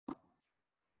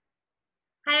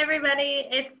Hi, everybody.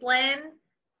 It's Lynn,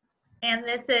 and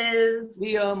this is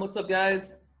Liam, what's up,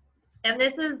 guys?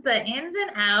 the Ins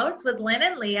and Outs with Lynn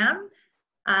and Liam,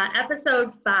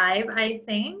 episode 5, I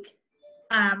think.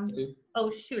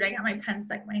 Oh shoot, I got my pen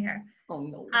stuck in my hair. Oh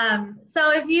no.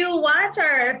 So if you watch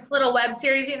our little web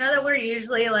series, you know that we're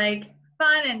usually like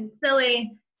fun and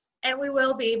silly, and we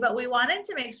will be. But we wanted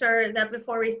to make sure that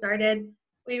before we started,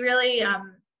 we really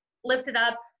lifted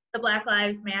up the Black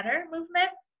Lives Matter movement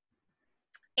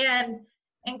and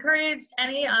encourage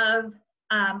any of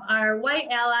our white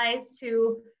allies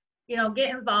to, get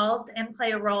involved and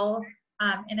play a role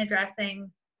in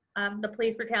addressing the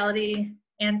police brutality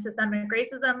and systemic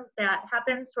racism that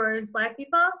happens towards Black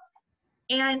people.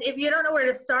 And if you don't know where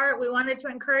to start, we wanted to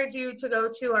encourage you to go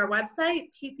to our website,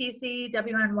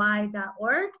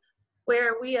 ppcwny.org,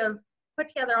 where we have put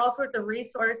together all sorts of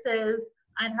resources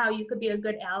on how you could be a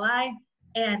good ally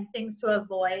and things to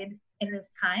avoid in this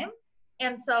time.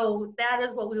 And so that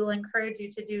is what we will encourage you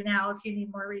to do now if you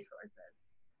need more resources.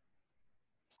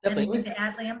 Definitely. Anything to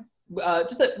add, Liam?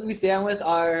 Just that we stand with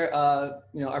our,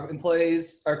 our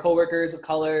employees, our coworkers of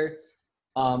color.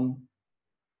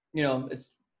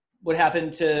 It's what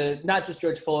happened to not just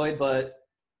George Floyd, but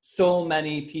so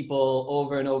many people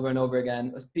over and over and over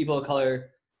again. People of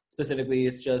color specifically.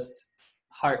 It's just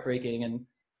heartbreaking. And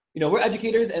we're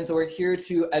educators, and so we're here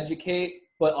to educate.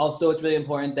 But also, it's really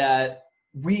important that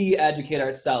we educate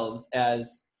ourselves.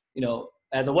 As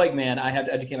as a white man, I have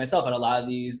to educate myself on a lot of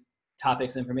these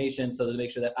topics, information, so to make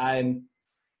sure that I'm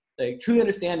truly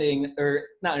understanding, or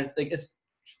not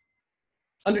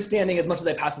understanding as much as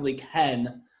I possibly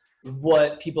can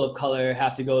what people of color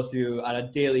have to go through on a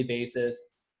daily basis.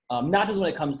 Not just when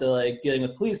it comes to dealing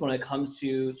with police, but when it comes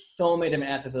to so many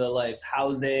different aspects of their lives: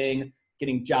 housing,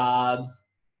 getting jobs,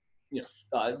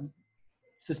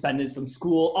 suspended from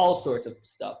school, all sorts of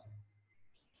stuff.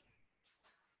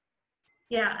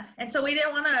 Yeah, and so we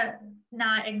didn't want to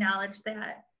not acknowledge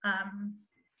that.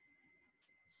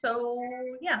 So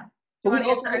yeah. But we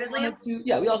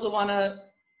also want to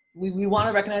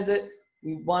recognize it.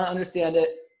 We want to understand it.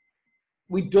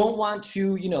 We don't want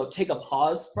to, take a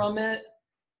pause from it.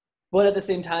 But at the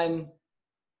same time,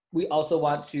 we also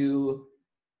want to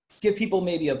give people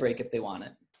maybe a break if they want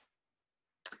it.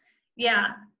 Yeah,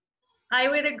 I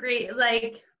would agree.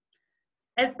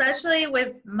 Especially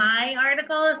with my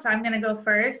article, if I'm going to go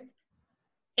first,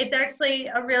 it's actually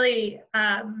a really,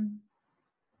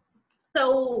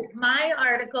 so my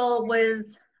article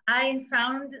was, I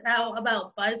found out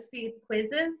about Buzzfeed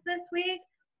quizzes this week,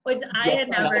 which I had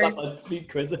never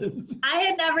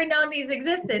known these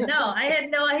existed. No, I had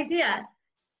no idea.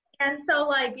 And so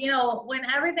when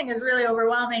everything is really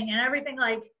overwhelming and everything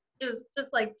is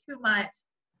just too much,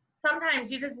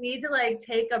 sometimes you just need to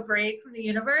take a break from the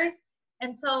universe.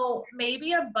 And so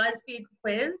maybe a BuzzFeed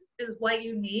quiz is what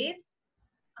you need,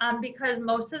 because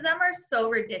most of them are so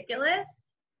ridiculous.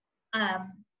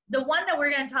 The one that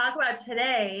we're going to talk about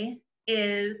today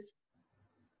is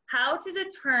how to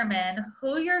determine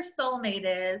who your soulmate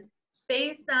is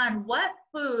based on what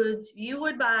foods you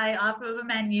would buy off of a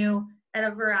menu at a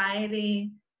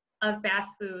variety of fast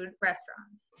food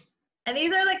restaurants. And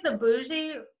these are the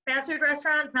bougie fast food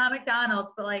restaurants, not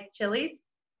McDonald's, but Chili's.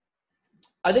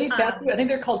 Are they fast food? I think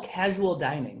they're called casual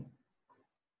dining.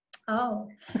 Oh,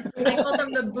 I call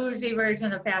them the bougie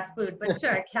version of fast food, but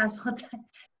sure, casual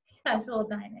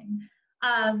dining.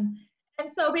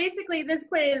 And so basically this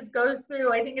quiz goes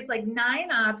through, I think it's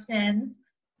 9 options,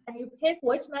 and you pick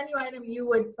which menu item you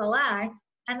would select,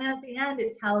 and then at the end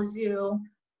it tells you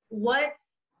what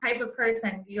type of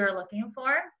person you're looking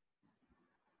for.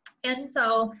 And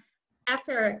so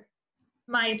after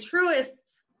my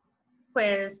truest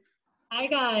quiz, I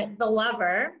got the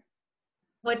lover,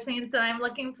 which means that I'm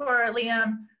looking for,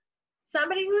 Liam,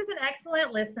 somebody who's an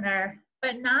excellent listener,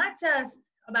 but not just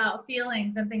about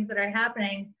feelings and things that are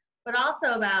happening, but also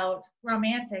about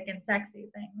romantic and sexy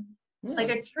things. Like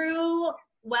a true,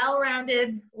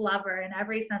 well-rounded lover in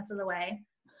every sense of the way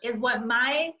is what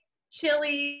my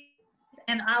Chili's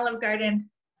and Olive Garden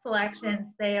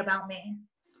selections say about me.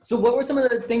 So what were some of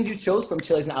the things you chose from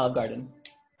Chili's and Olive Garden?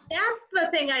 That's the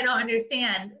thing I don't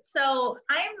understand. So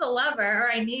I'm the lover,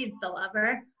 or I need the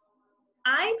lover.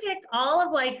 I picked all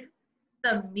of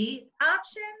the meat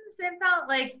options. It felt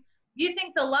you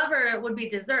think the lover would be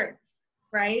desserts,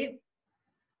 right?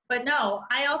 But no,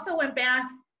 I also went back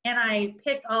and I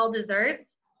picked all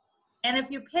desserts. And if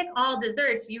you pick all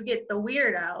desserts, you get the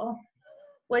weirdo,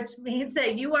 which means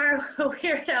that you are a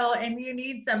weirdo and you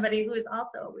need somebody who is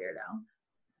also a weirdo.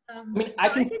 I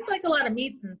picked a lot of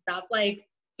meats and stuff.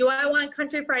 Do I want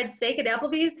country fried steak at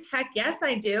Applebee's? Heck yes,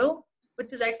 I do.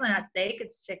 Which is actually not steak,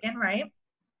 it's chicken, right?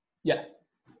 Yeah.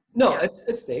 No, Yeah.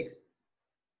 it's steak.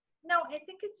 No, I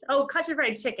think it's country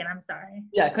fried chicken. I'm sorry.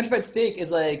 Yeah, country fried steak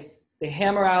is like they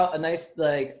hammer out a nice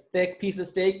like thick piece of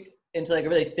steak into like a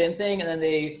really thin thing, and then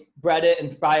they bread it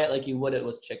and fry it like you would it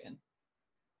was chicken.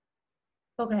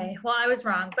 Okay, well I was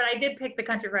wrong, but I did pick the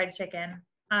country fried chicken.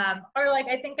 Or like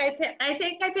I think I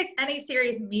picked any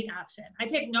serious meat option. I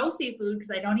picked no seafood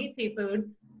because I don't eat seafood.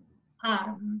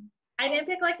 I didn't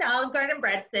pick like the Olive Garden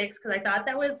breadsticks because I thought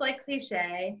that was like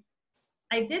cliche.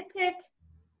 I did pick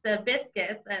the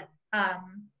biscuits at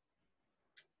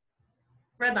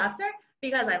Red Lobster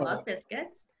because I love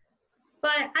biscuits.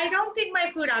 But I don't think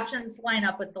my food options line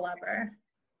up with the lever.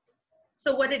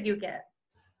 So what did you get?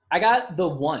 I got the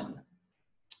one.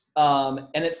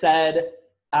 And it said,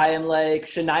 I am like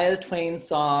Shania Twain's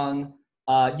song,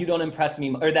 You Don't Impress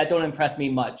Me, or That Don't Impress Me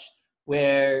Much,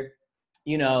 where,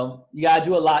 you know, you gotta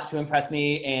do a lot to impress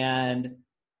me, and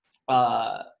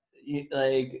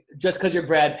like, just because you're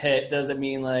Brad Pitt doesn't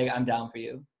mean like I'm down for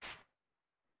you.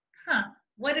 Huh.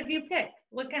 What did you pick?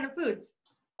 What kind of foods?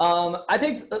 I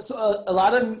picked a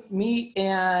lot of meat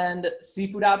and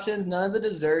seafood options, none of the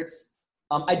desserts.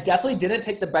 I definitely didn't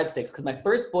pick the breadsticks because my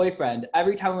first boyfriend,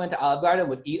 every time we went to Olive Garden,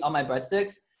 would eat all my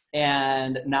breadsticks,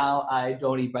 and now I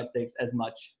don't eat breadsticks as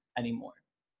much anymore.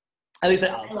 At least at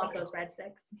Olive Garden. I love those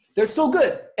breadsticks. They're so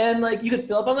good, and like you could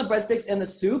fill up on the breadsticks and the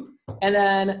soup, and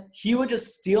then he would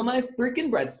just steal my freaking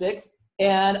breadsticks,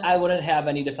 and I wouldn't have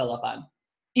any to fill up on,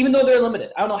 even though they're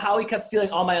limited. I don't know how he kept stealing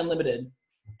all my unlimited.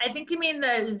 I think you mean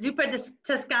the zuppa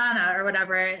toscana or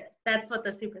whatever. That's what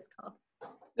the soup is called.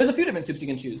 There's a few different soups you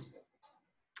can choose.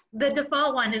 The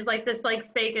default one is like this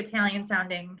like fake Italian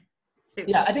sounding soup.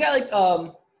 Yeah, I think I like, is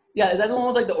that the one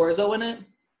with like the orzo in it?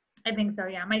 I think so,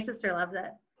 yeah. My sister loves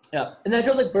it. Yeah, and then I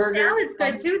chose like burger. Salad's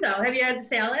good too though. Have you had the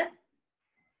salad?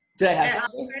 Did I have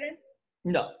salad?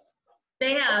 No.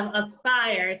 They have a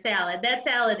fire salad. That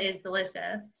salad is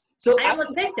delicious. So I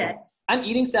almost picked it. I'm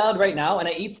eating salad right now, and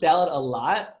I eat salad a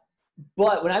lot.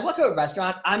 But when I go out to a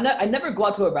restaurant, I never go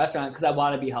out to a restaurant because I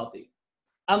want to be healthy.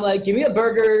 I'm like, give me a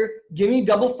burger, give me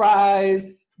double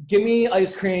fries, give me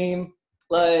ice cream,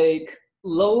 like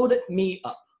load me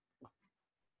up.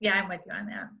 Yeah, I'm with you on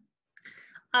that.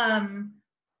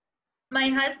 My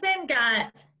husband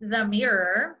got the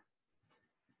mirror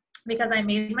because I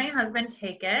made my husband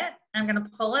take it. I'm gonna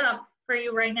pull it up for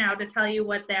you right now to tell you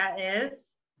what that is,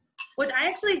 which I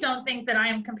actually don't think that I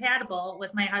am compatible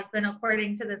with my husband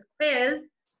according to this quiz.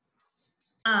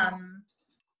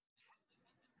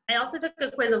 I also took a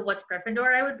quiz of which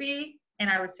Gryffindor I would be, and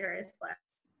I was serious.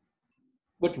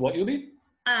 What you'll be?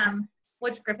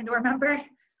 Which Gryffindor member?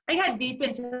 I got deep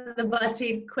into the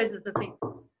Buzzfeed quizzes this week.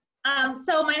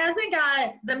 So my husband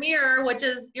got the mirror, which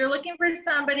is you're looking for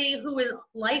somebody who is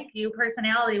like you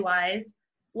personality-wise.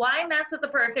 Why mess with the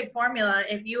perfect formula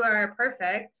if you are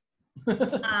perfect?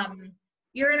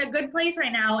 You're in a good place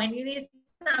right now, and you need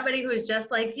somebody who is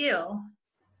just like you.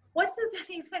 What does that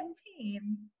even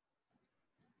mean?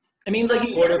 It means like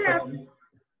you order from.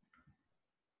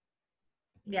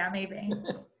 Yeah, maybe.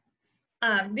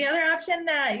 The other option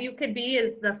that you could be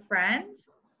is the friend.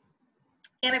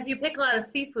 And if you pick a lot of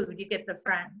seafood, you get the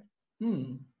friend.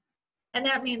 And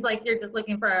that means like you're just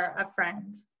looking for a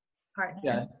friend partner.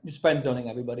 Yeah, just friend zoning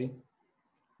everybody.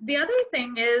 The other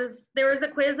thing is there was a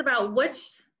quiz about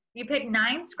which you pick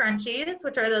 9 scrunchies,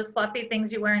 which are those fluffy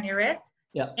things you wear on your wrist.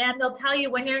 Yeah. And they'll tell you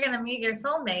when you're going to meet your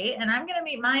soulmate. And I'm going to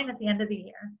meet mine at the end of the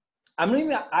year.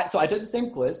 So I took the same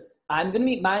quiz. I'm going to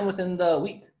meet mine within the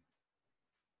week.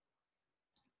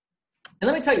 And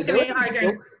let me tell you,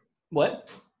 what?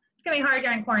 It's going to be hard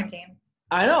during quarantine.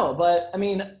 I know, but I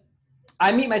mean,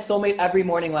 I meet my soulmate every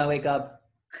morning when I wake up.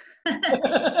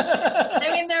 I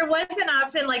mean, there was an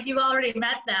option like you've already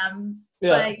met them,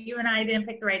 but you and I didn't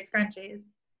pick the right scrunchies.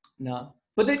 No,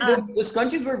 but the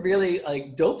scrunchies were really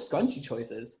like dope scrunchie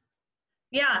choices.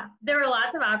 Yeah, there were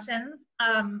lots of options.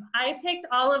 I picked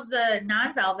all of the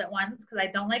non-velvet ones because I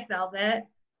don't like velvet.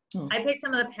 I picked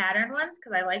some of the pattern ones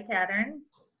because I like patterns.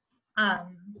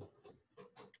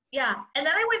 Yeah, and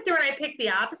then I went through and I picked the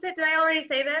opposite. Did I already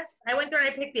say this? I went through and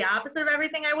I picked the opposite of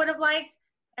everything I would have liked.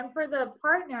 And for the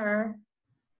partner,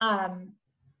 the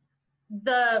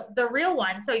real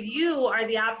one, so you are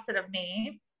the opposite of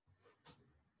me.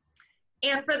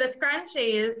 And for the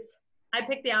scrunchies, I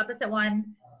picked the opposite one.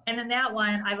 And in that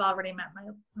one, I've already met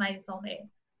my soulmate.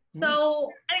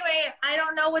 So anyway, I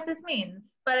don't know what this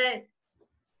means, but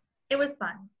it was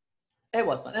fun. It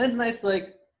was fun. And it's nice,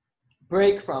 like,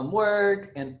 break from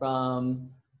work and from,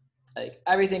 like,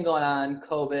 everything going on,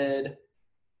 COVID.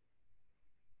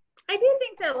 I do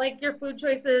think that like your food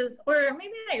choices, or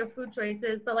maybe not your food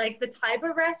choices, but like the type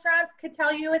of restaurants could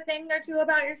tell you a thing or two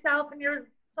about yourself and your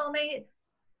soulmate.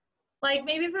 Like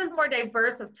maybe if it was more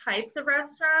diverse of types of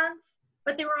restaurants,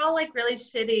 but they were all like really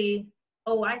shitty.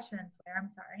 Oh, I shouldn't swear. I'm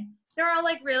sorry. They're all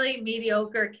like really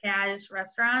mediocre cash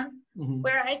restaurants. Mm-hmm.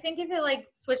 Where I think if it like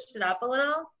switched it up a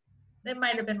little, it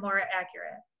might have been more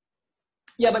accurate.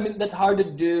 Yeah, but I mean that's hard to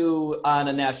do on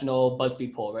a national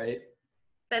BuzzFeed poll, right?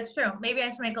 That's true. Maybe I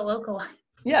should make a local one.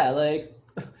 Yeah, like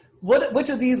which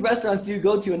of these restaurants do you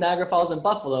go to in Niagara Falls and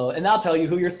Buffalo? And I'll tell you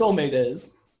who your soulmate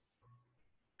is.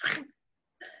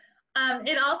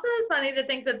 It also is funny to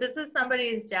think that this is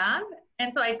somebody's job.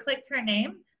 And so I clicked her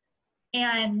name,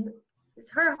 and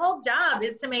her whole job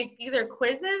is to make either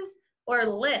quizzes or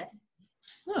lists.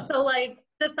 Huh. So like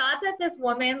the thought that this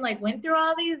woman like went through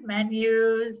all these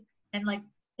menus and like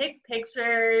picked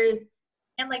pictures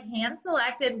and like hand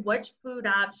selected which food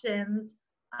options,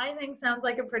 I think sounds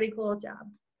like a pretty cool job.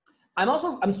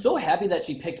 I'm so happy that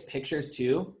she picked pictures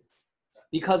too,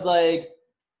 because like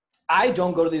I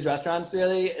don't go to these restaurants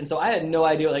really, and so I had no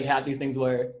idea what like half these things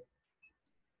were.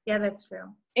 Yeah, that's true.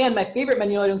 And my favorite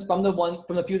menu items from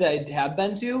the few that I have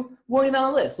been to weren't even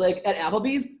on the list. Like at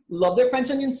Applebee's, love their French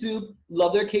onion soup,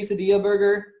 love their quesadilla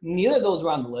burger. Neither of those were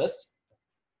on the list.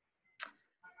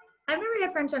 I've never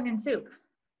had French onion soup.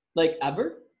 Like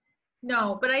ever?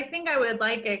 No, but I think I would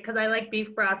like it because I like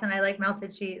beef broth and I like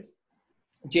melted cheese.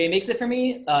 Jay makes it for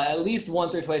me at least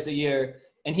once or twice a year,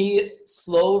 and he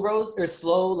slow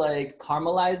like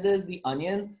caramelizes the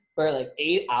onions for like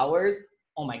 8 hours.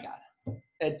 Oh my God.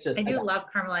 It's just, I love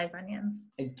caramelized onions.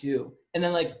 I do. And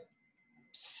then like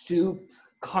soup,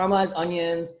 caramelized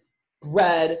onions,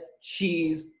 bread,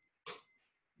 cheese.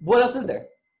 What else is there?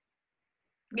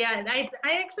 Yeah, I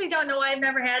actually don't know why I've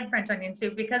never had French onion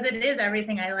soup, because it is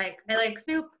everything I like. I like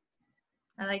soup.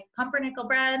 I like pumpernickel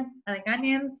bread. I like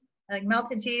onions. I like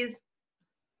melted cheese.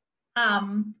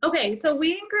 Okay, so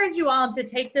we encourage you all to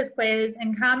take this quiz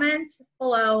and comment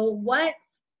below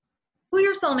who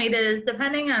your soulmate is,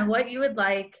 depending on what you would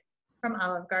like from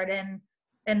Olive Garden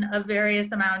and of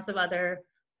various amounts of other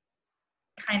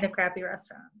kind of crappy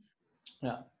restaurants.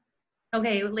 Yeah.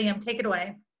 Okay, Liam, take it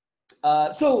away.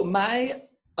 So my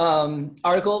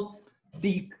article,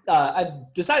 I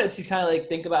decided to kind of like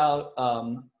think about,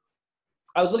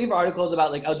 I was looking for articles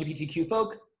about like LGBTQ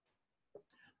folk.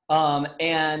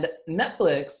 And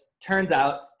Netflix, turns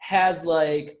out, has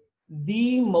like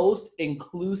the most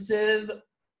inclusive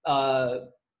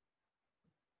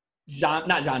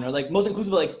most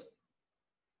inclusive like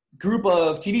group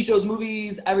of TV shows,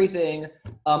 movies, everything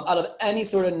out of any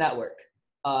sort of network.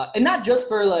 And not just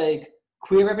for like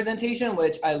queer representation,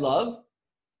 which I love,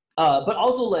 but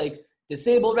also like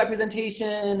disabled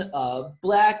representation,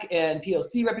 Black and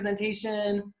POC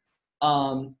representation.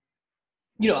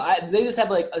 They just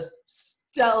have like a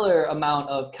stellar amount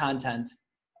of content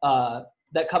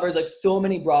that covers like so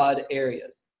many broad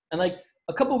areas. And like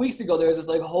a couple weeks ago, there was this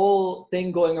like whole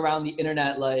thing going around the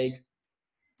internet, like,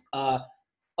 oh,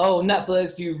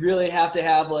 Netflix, do you really have to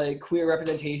have like queer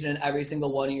representation in every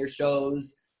single one of your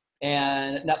shows?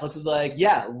 And Netflix was like,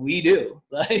 yeah, we do.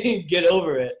 Like, get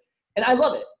over it. And I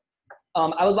love it.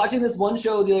 I was watching this one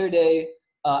show the other day.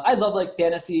 I love like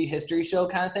fantasy history show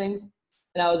kind of things.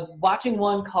 And I was watching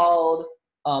one called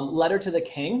Letter to the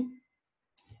King.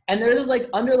 And there's this like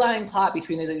underlying plot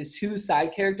between these two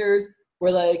side characters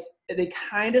where like they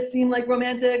kind of seem like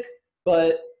romantic,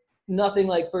 but nothing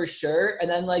like for sure. And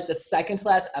then like the second to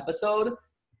last episode,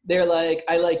 they're like,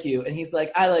 I like you. And he's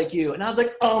like, I like you. And I was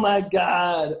like, oh my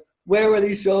God, where were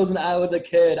these shows when I was a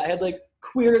kid? I had like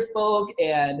Queer as Folk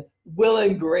and Will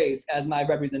and Grace as my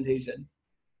representation.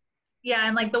 Yeah,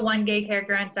 and like the one gay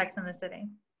character on Sex and the City.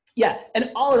 Yeah, and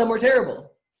all of them were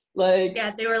terrible. Like,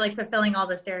 yeah, they were like fulfilling all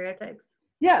the stereotypes.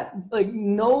 Yeah, like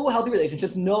no healthy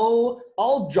relationships,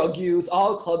 all drug use,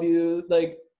 all club use,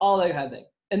 like all that kind of thing.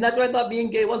 And that's what I thought being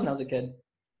gay was when I was a kid.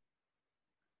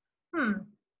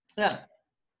 Yeah.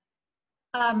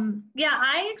 Yeah,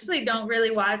 I actually don't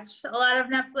really watch a lot of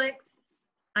Netflix.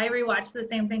 I rewatch the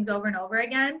same things over and over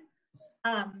again.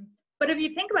 But if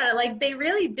you think about it, like they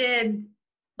really did,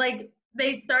 like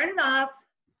they started off,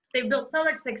 they built so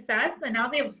much success that now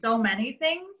they have so many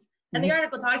things. And the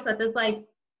article talks about this, like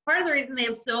part of the reason they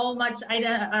have so much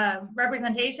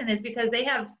representation is because they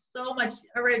have so much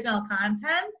original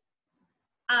content,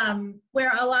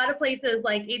 where a lot of places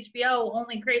like HBO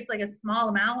only creates like a small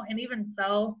amount, and even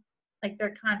so, like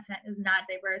their content is not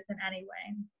diverse in any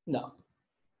way. No.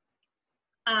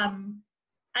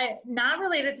 Not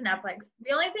related to Netflix.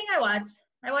 The only thing I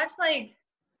watch like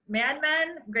Mad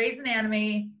Men, Grey's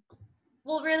Anatomy,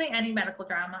 well, really any medical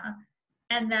drama.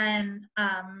 And then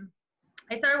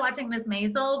I started watching Miss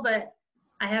Maisel, but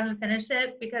I haven't finished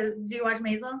it because, do you watch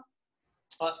Maisel?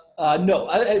 No,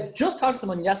 I just talked to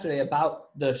someone yesterday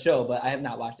about the show, but I have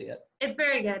not watched it yet. It's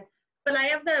very good. But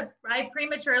I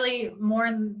prematurely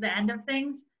mourn the end of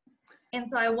things. And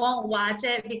so I won't watch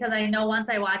it because I know once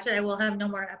I watch it, I will have no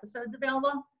more episodes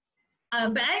available.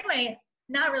 But anyway,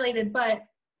 not related, but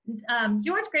do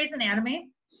you watch Grey's Anatomy?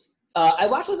 I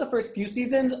watched like the first few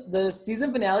seasons. The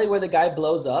season finale where the guy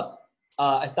blows up,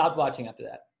 I stopped watching after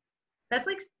that. That's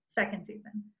like second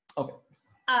season. Okay.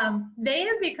 They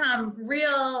have become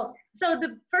real. So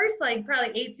the first like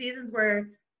probably 8 seasons were,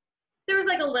 there was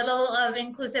like a little of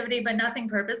inclusivity, but nothing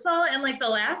purposeful. And like the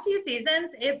last few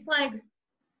seasons, it's like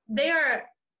they are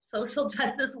social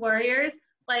justice warriors.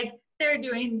 Like they're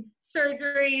doing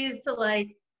surgeries to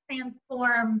like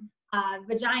transform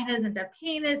vaginas into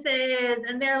penises,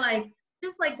 and they're like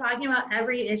just like talking about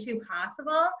every issue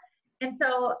possible. And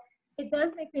so it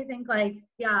does make me think like,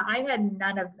 yeah, I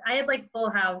had like Full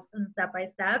House and Step by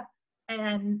Step,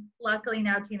 and luckily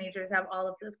now teenagers have all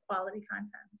of this quality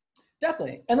content.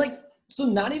 Definitely. And like, so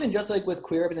not even just like with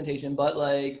queer representation, but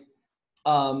like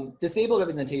disabled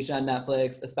representation on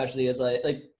Netflix, especially is like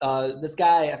this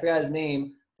guy, I forgot his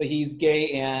name, but he's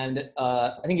gay and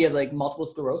I think he has like multiple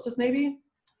sclerosis maybe.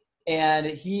 And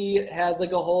he has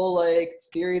like a whole like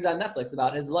series on Netflix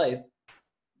about his life.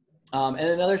 And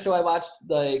another show I watched,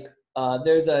 like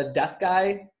there's a deaf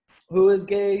guy who is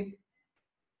gay.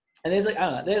 And there's like, I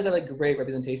don't know, there's like great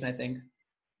representation, I think.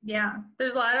 Yeah,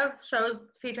 there's a lot of shows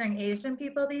featuring Asian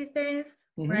people these days,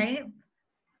 right?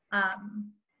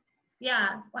 Yeah,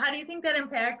 how do you think that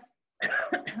impacts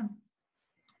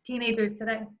teenagers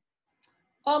today?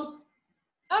 I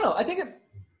don't know. I think it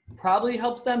probably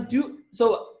helps them do.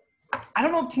 So I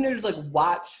don't know if teenagers like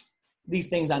watch these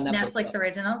things on Netflix. Netflix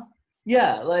originals?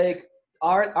 Yeah, like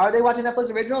are they watching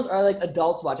Netflix originals, or are like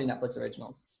adults watching Netflix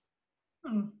originals?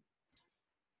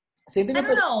 Same thing with I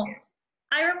don't know.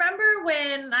 I remember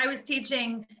when I was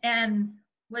teaching, and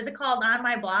was it called On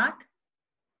My Block?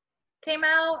 Came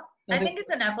out. I think it's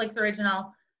a Netflix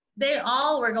original. They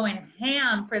all were going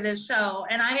ham for this show,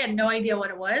 and I had no idea what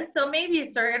it was. So maybe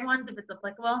certain ones, if it's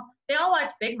applicable. They all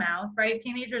watch Big Mouth, right?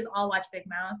 Teenagers all watch Big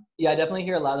Mouth. Yeah, I definitely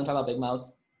hear a lot of them talk about Big Mouth.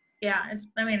 Yeah, it's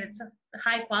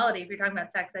high quality if you're talking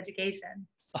about sex education.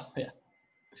 Oh, yeah.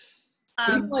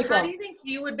 How do you think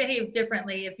you would behave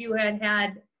differently if you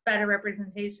had better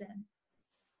representation?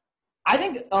 I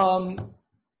think, I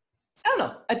don't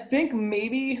know. I think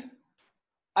maybe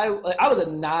I was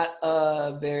not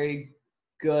a very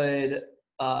good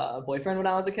boyfriend when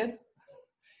I was a kid.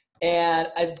 And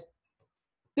I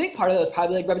think part of that was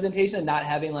probably like representation and not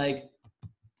having like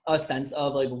a sense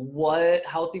of like what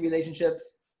healthy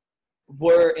relationships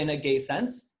were in a gay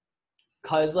sense.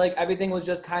 Cause like everything was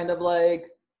just kind of like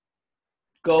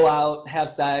go out, have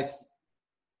sex,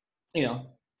 you know.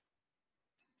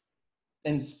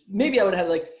 And maybe I would have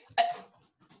like,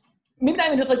 maybe not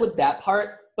even just like with that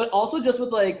part, but also just with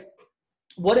like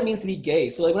what it means to be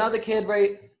gay. So like when I was a kid,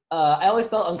 right, I always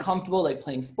felt uncomfortable like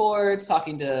playing sports,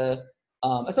 talking to,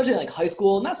 especially in like high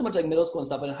school, not so much like middle school and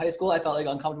stuff, but in high school I felt like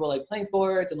uncomfortable like playing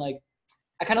sports, and like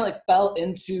I kind of like fell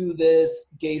into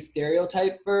this gay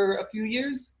stereotype for a few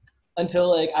years until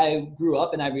like I grew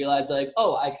up and I realized like,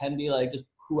 oh, I can be like just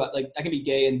I can be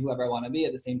gay and whoever I want to be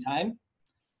at the same time.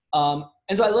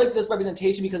 And so I like this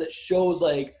representation because it shows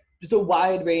like just a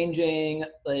wide ranging,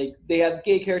 like they have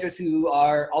gay characters who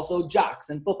are also jocks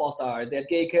and football stars. They have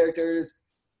gay characters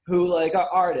who like are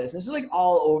artists. And it's just like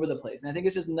all over the place. And I think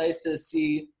it's just nice to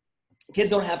see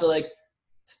kids don't have to like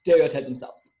stereotype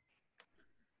themselves.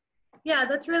 Yeah,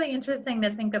 that's really interesting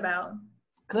to think about.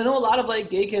 Because I know a lot of like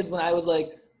gay kids when I was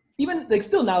like, even like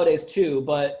still nowadays too,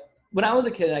 but when I was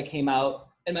a kid and I came out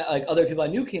and like other people I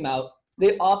knew came out,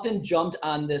 they often jumped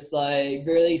on this like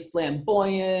really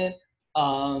flamboyant,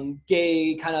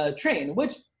 gay kind of train,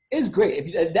 which is great.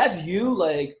 If that's you,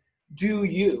 like, do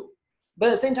you. But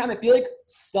at the same time, I feel like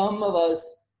some of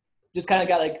us just kind of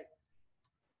got like,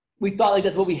 we thought like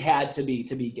that's what we had to be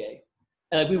gay.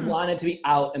 And like we wanted to be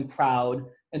out and proud,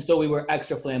 and so we were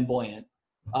extra flamboyant.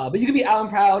 But you can be out and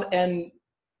proud and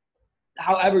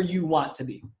however you want to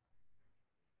be.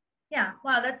 Yeah,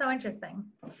 wow, that's so interesting.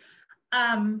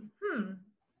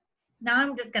 Now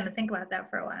I'm just going to think about that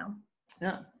for a while.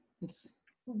 Yeah.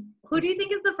 Who do you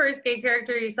think is the first gay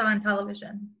character you saw on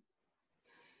television?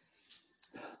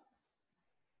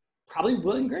 Probably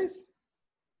Will and Grace.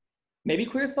 Maybe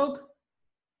Queer as Folk.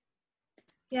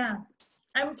 Yeah,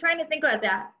 I'm trying to think about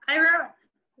that. I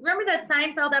remember that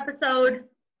Seinfeld episode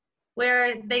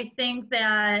where they think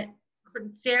that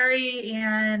Jerry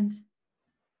and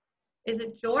is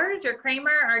it George or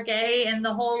Kramer are gay, and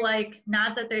the whole like,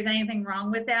 not that there's anything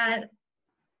wrong with that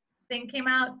thing came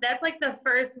out. That's like the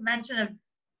first mention of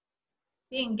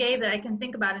being gay that I can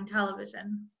think about in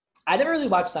television. I never really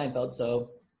watched Seinfeld,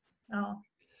 so. Oh.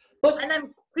 But And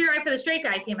then Queer Eye for the Straight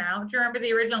Guy came out. Do you remember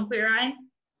the original Queer Eye?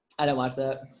 I didn't watch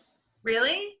that.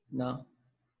 Really? No.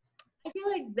 I feel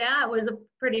like that was a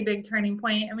pretty big turning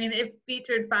point. I mean, it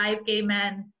featured 5 gay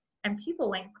men, and people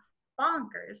went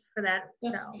bonkers for that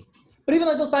show. But even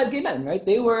like those 5 gay men, right?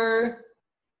 They were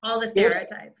all the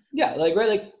stereotypes. Yeah, like right,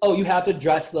 like, oh, you have to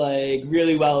dress like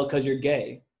really well because you're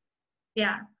gay.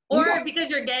 Yeah. Or because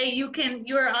you're gay, you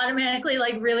are automatically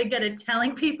like really good at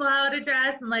telling people how to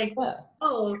dress and like,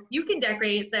 oh, you can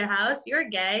decorate the house. You're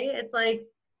gay. It's like,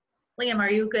 Liam,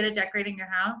 are you good at decorating your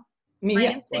house? I mean,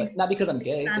 yeah, but not because I'm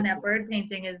gay. On that bird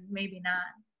painting is maybe not.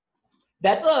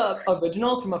 That's a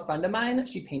original from a friend of mine.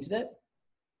 She painted it.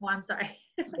 Oh, I'm sorry.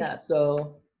 Yeah,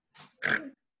 so.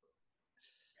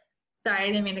 Sorry, I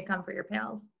didn't mean to come for your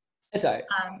pals. It's all right.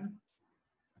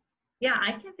 Yeah,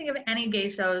 I can't think of any gay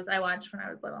shows I watched when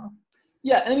I was little.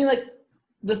 Yeah, and I mean, like,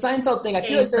 the Seinfeld thing, I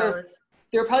feel like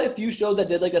there are probably a few shows that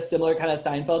did, like, a similar kind of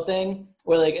Seinfeld thing,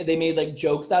 where, like, they made, like,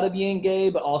 jokes out of being gay,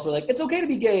 but also, like, it's okay to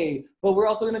be gay, but we're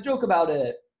also going to joke about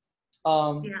it.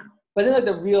 Yeah. But then, like,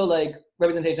 the real, like,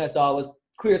 representation I saw was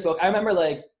Queer as Folk. I remember,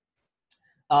 like,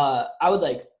 I would,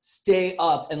 like, stay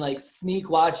up and, like, sneak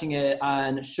watching it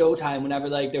on Showtime whenever,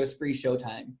 like, there was free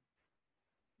Showtime.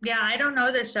 Yeah, I don't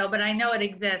know this show, but I know it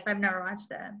exists. I've never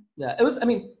watched it. Yeah, it was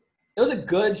a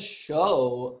good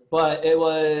show, but it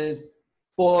was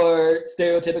for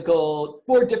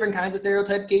different kinds of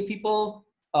stereotype gay people,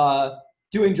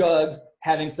 doing drugs,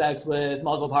 having sex with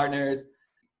multiple partners,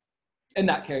 and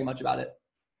not caring much about it.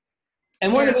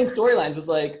 And one of the main storylines was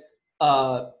like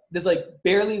this like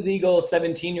barely legal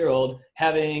 17-year-old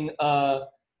having a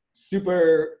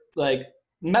super like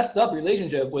messed up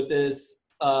relationship with this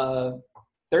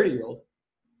 30-year-old.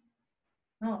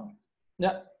 Oh.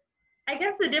 Yeah. I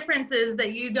guess the difference is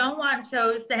that you don't want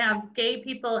shows to have gay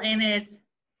people in it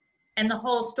and the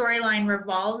whole storyline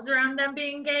revolves around them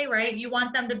being gay, right? You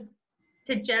want them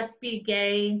to just be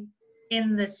gay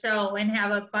in the show and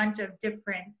have a bunch of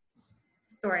different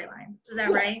storylines. Is that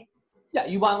right? Yeah,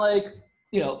 you want like,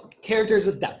 characters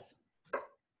with depth.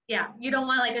 Yeah, you don't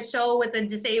want like a show with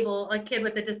a kid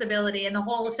with a disability and the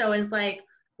whole show is like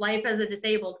life as a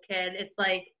disabled kid. It's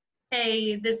like,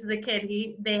 hey, this is a kid,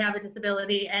 they have a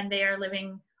disability and they are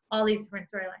living all these different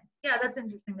storylines. Yeah, that's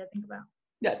interesting to think about.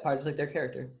 Yeah, it's part of just like their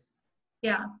character.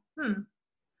 Yeah.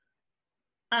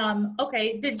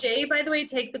 Okay, did Jay, by the way,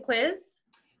 take the quiz?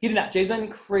 He did not. Jay's been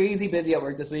crazy busy at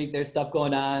work this week. There's stuff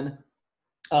going on.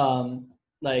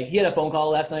 Like he had a phone call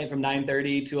last night from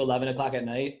 9:30 to 11 o'clock at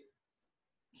night.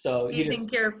 So Do you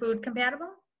think you're food compatible?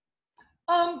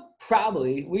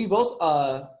 Probably. We both,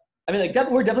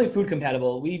 we're definitely food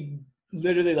compatible. We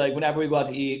literally, like, whenever we go out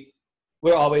to eat,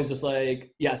 we're always just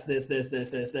like, yes, this.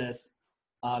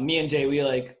 Me and Jay,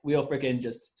 we'll freaking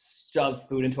just shove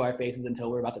food into our faces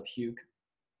until we're about to puke.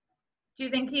 Do you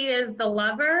think he is the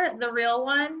lover, the real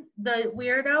one, the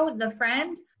weirdo, the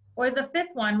friend, or the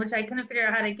 5th one, which I couldn't figure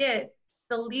out how to get,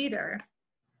 the leader?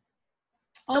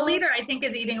 The leader, I think,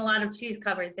 is eating a lot of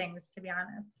cheese-covered things, to be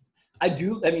honest.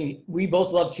 We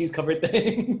both love cheese-covered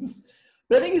things.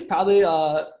 But I think he's probably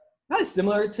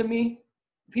similar to me.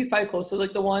 He's probably close to,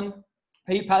 like, the one.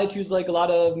 He'd probably choose, like, a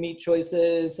lot of meat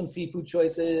choices, some seafood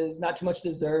choices, not too much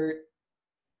dessert.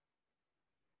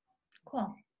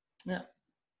 Cool. Yeah.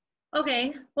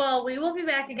 Okay, well, we will be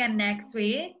back again next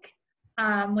week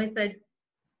with the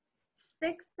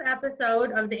 6th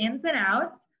episode of the Ins and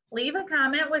Outs. Leave a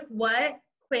comment with what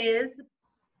quiz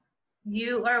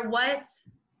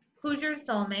who's your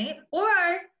soulmate, or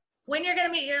when you're going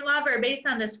to meet your lover based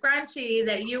on the scrunchie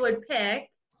that you would pick.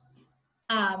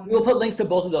 We'll put links to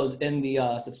both of those in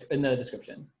the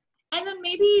description. And then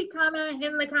maybe comment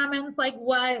in the comments like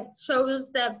what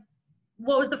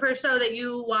was the first show that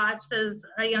you watched as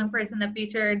a young person that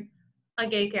featured a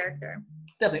gay character?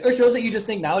 Definitely. Or shows that you just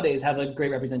think nowadays have a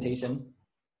great representation.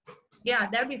 Yeah,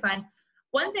 that'd be fun.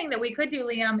 One thing that we could do,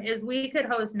 Liam, is we could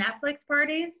host Netflix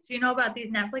parties. Do you know about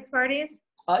these Netflix parties?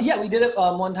 Yeah, we did it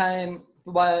one time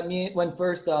when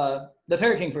first the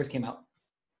Tiger King first came out.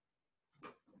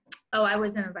 Oh, I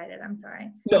wasn't invited. I'm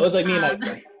sorry. No, it was like me and my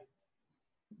friend.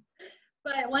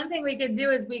 But one thing we could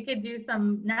do is we could do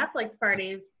some Netflix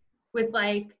parties with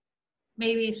like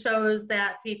maybe shows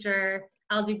that feature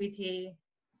LGBT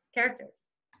characters.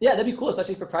 Yeah, that'd be cool,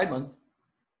 especially for Pride Month.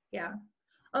 Yeah.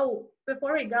 Oh,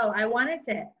 before we go, I wanted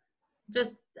to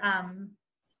just,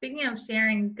 speaking of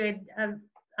sharing good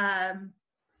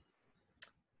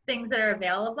things things that are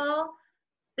available.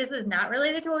 This is not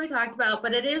related to what we talked about,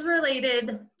 but it is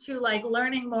related to like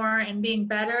learning more and being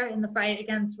better in the fight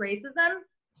against racism.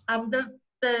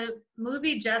 The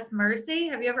movie Just Mercy,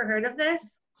 have you ever heard of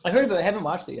this? I heard of it, I haven't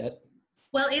watched it yet.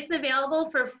 Well, it's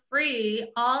available for free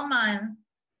all month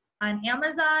on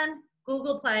Amazon,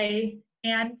 Google Play,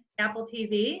 and Apple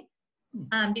TV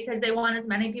because they want as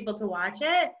many people to watch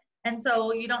it. And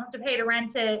so you don't have to pay to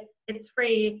rent it, it's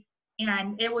free.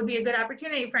 And it would be a good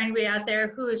opportunity for anybody out there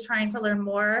who is trying to learn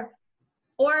more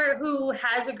or who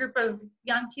has a group of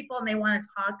young people and they want to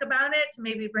talk about it to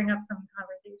maybe bring up some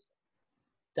conversation.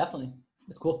 Definitely.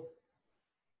 That's cool.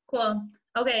 Cool.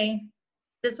 Okay.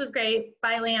 This was great.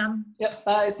 Bye, Liam. Yep.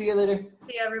 Bye. See you later.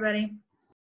 See you, everybody.